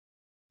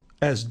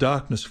As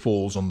darkness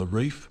falls on the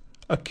reef,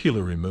 a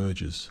killer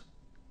emerges.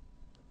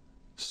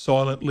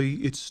 Silently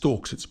it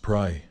stalks its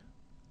prey.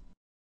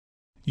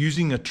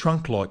 Using a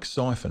trunk-like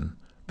siphon,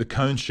 the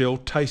cone shell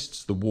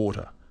tastes the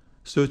water,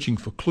 searching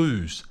for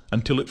clues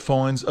until it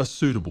finds a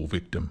suitable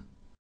victim.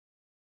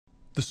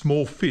 The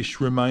small fish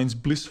remains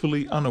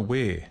blissfully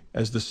unaware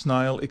as the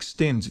snail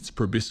extends its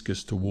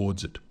proboscis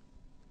towards it.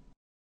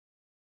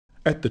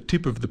 At the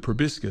tip of the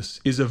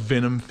proboscis is a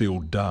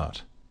venom-filled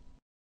dart.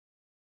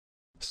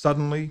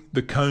 Suddenly,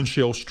 the cone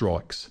shell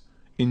strikes,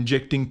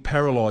 injecting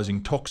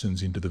paralysing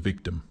toxins into the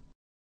victim.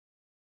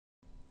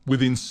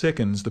 Within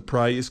seconds, the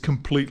prey is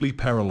completely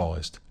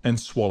paralysed and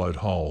swallowed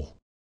whole.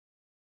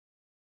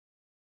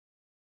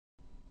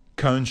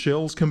 Cone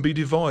shells can be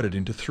divided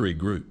into 3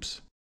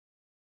 groups: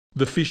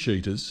 the fish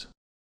eaters,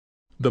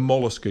 the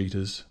mollusk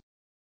eaters,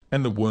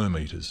 and the worm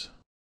eaters.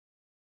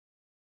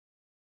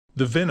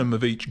 The venom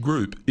of each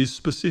group is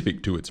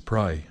specific to its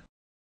prey.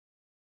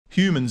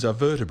 Humans are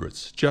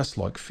vertebrates, just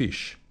like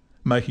fish,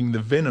 making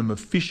the venom of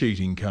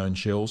fish-eating cone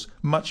shells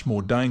much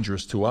more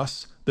dangerous to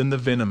us than the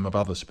venom of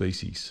other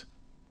species.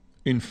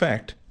 In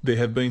fact, there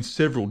have been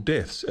several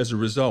deaths as a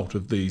result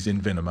of these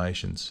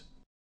envenomations.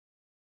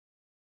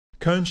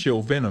 Cone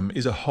shell venom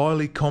is a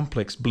highly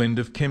complex blend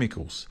of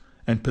chemicals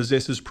and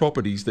possesses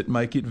properties that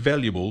make it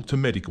valuable to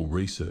medical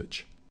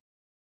research.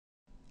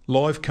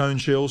 Live cone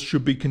shells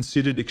should be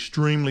considered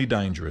extremely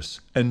dangerous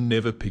and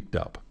never picked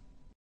up.